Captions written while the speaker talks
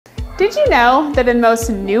Did you know that in most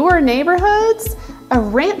newer neighborhoods, a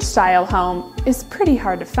ranch-style home is pretty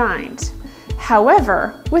hard to find?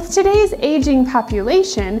 However, with today's aging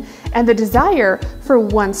population and the desire for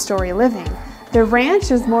one-story living, the ranch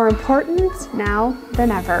is more important now than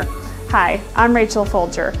ever. Hi, I'm Rachel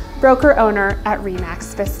Folger, broker-owner at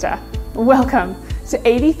RE/MAX Vista. Welcome to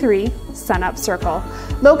 83 Sunup Circle,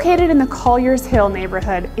 located in the Colliers Hill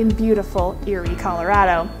neighborhood in beautiful Erie,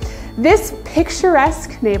 Colorado. This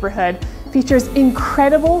picturesque neighborhood features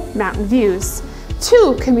incredible mountain views,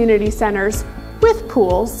 2 community centers with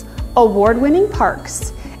pools, award-winning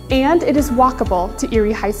parks, and it is walkable to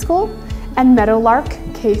Erie High School and Meadowlark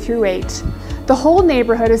K-8. The whole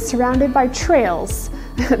neighborhood is surrounded by trails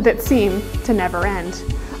that seem to never end.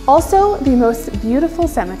 Also, the most beautiful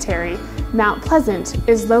cemetery, Mount Pleasant,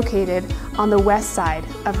 is located on the west side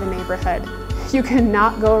of the neighborhood. You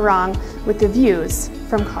cannot go wrong with the views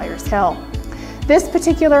from Colliers Hill. This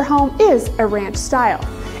particular home is a ranch style,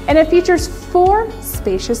 and it features 4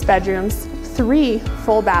 spacious bedrooms, 3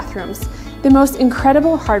 full bathrooms, the most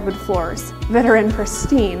incredible hardwood floors that are in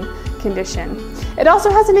pristine condition. It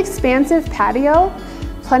also has an expansive patio,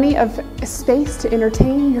 plenty of space to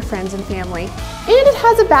entertain your friends and family, and it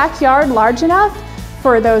has a backyard large enough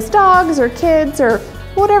for those dogs or kids or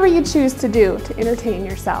whatever you choose to do to entertain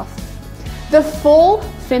yourself. The full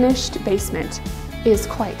finished basement is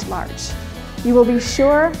quite large. You will be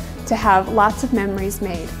sure to have lots of memories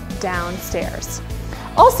made downstairs.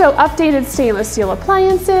 Also, updated stainless steel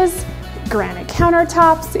appliances, granite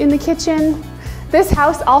countertops in the kitchen. This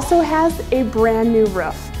house also has a brand new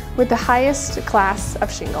roof with the highest class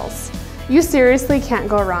of shingles. You seriously can't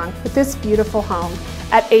go wrong with this beautiful home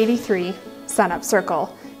at 83 Sunup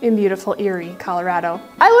Circle in beautiful Erie, Colorado.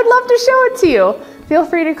 I would love to show it to you. Feel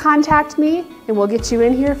free to contact me and we'll get you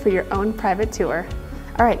in here for your own private tour.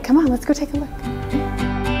 All right, come on, let's go take a look.